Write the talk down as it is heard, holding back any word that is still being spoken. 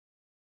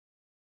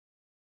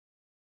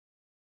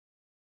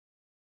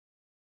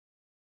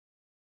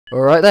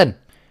Alright then,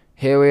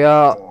 here we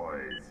are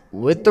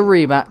with the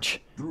rematch.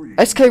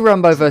 SK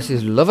Rambo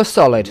versus Lover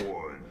Solid.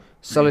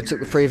 Solid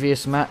took the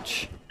previous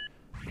match,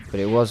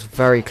 but it was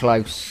very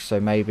close, so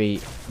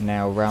maybe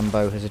now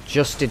Rambo has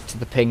adjusted to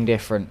the ping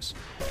difference.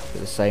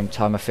 At the same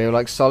time, I feel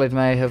like Solid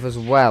may have as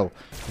well,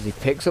 as he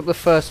picks up the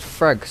first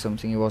frag,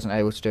 something he wasn't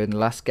able to do in the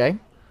last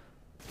game.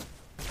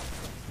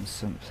 And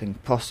something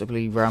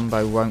possibly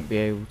Rambo won't be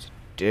able to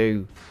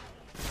do,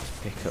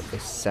 to pick up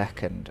this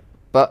second.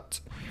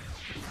 But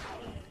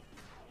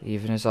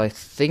even as I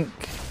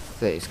think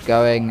that it's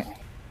going,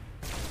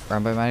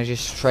 Rambo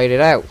manages to trade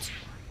it out.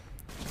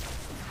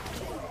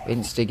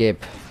 Instagib,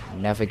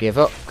 never give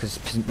up, because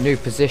new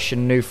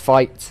position, new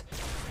fight,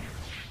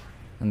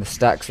 and the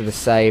stacks are the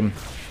same.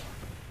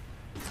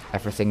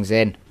 Everything's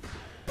in.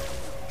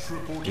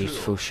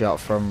 Beautiful shot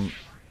from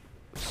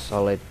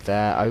Solid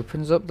there.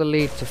 Opens up the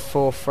lead to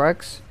 4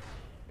 frags.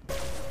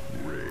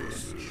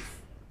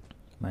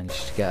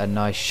 Managed to get a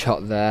nice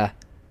shot there.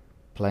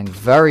 Playing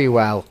very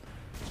well.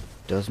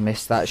 Does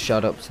miss that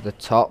shot up to the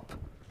top,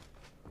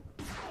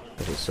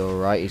 but it's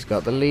alright. He's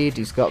got the lead,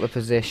 he's got the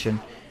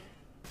position,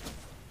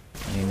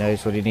 and he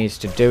knows what he needs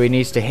to do. He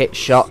needs to hit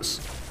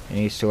shots, he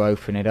needs to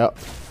open it up,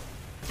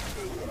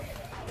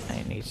 and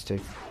he needs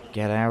to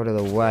get out of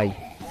the way.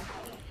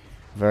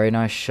 Very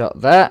nice shot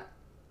there.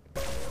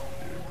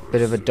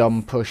 Bit of a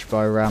dumb push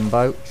by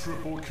Rambo.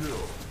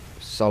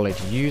 Solid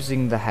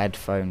using the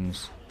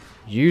headphones,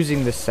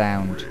 using the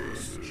sound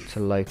to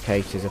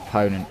locate his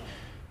opponent.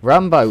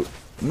 Rambo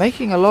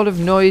making a lot of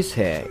noise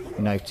here,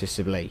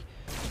 noticeably,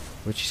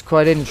 which is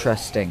quite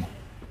interesting.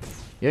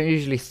 You don't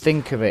usually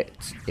think of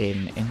it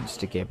in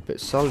Instagib,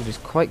 but Solid is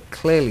quite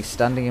clearly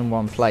standing in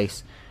one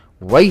place,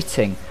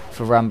 waiting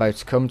for Rambo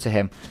to come to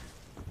him,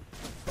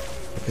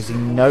 because he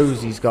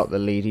knows he's got the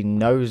lead. He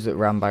knows that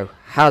Rambo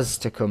has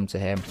to come to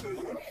him,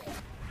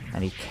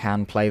 and he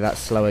can play that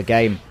slower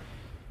game,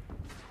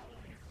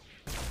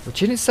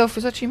 which in itself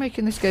is actually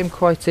making this game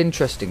quite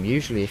interesting.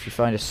 Usually if you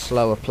find a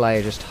slower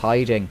player just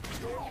hiding,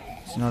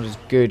 it's not as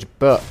good,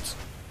 but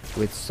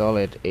with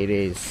Solid it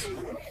is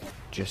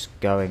just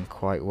going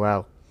quite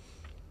well,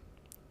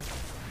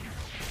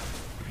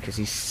 because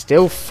he's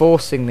still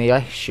forcing the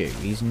issue.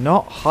 He's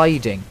not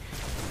hiding,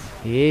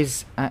 he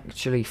is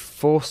actually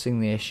forcing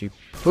the issue,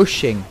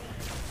 pushing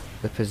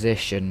the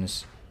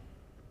positions,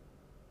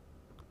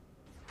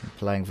 and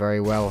playing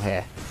very well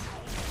here.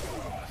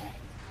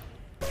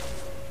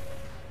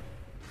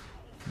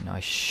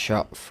 Nice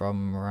shot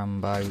from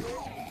Rambo.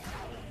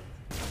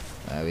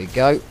 There we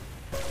go.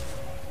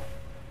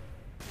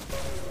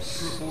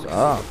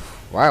 Oh,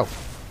 wow.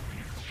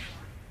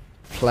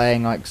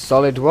 Playing like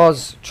Solid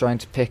was, trying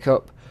to pick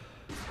up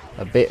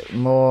a bit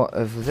more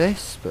of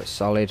this, but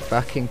Solid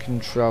back in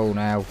control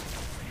now.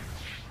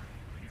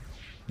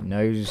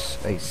 Knows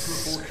he's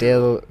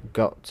still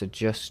got to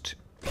just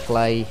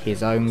play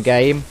his own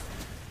game,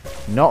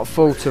 not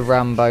fall to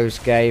Rambo's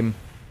game.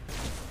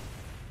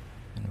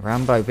 And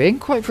Rambo being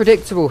quite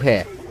predictable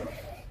here,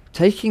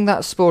 taking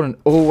that spawn and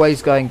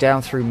always going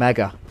down through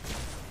Mega,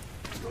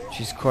 which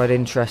is quite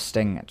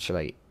interesting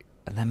actually.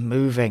 And then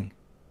moving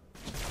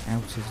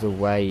out of the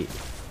way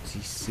as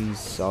he sees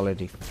Solid.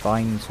 He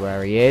finds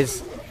where he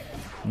is,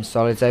 and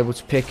Solid's able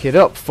to pick it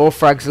up. 4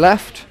 frags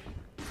left.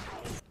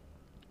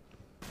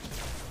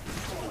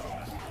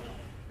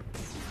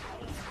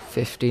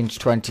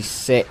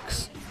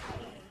 (15-26).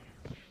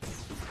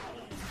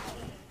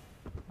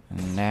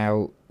 And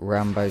now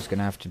Rambo's going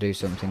to have to do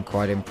something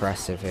quite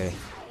impressive here.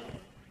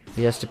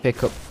 He has to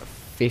pick up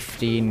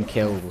 15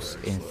 kills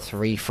in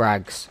 3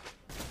 frags.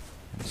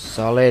 And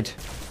Solid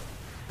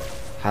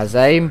has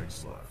aim,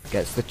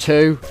 gets the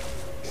 2,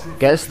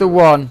 gets the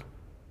 1,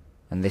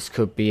 and this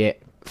could be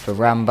it for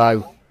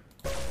Rambo.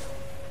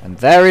 And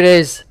there it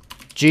is,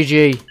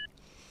 GG.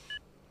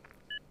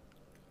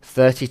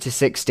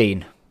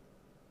 30-16.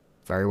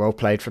 Very well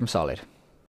played from Solid.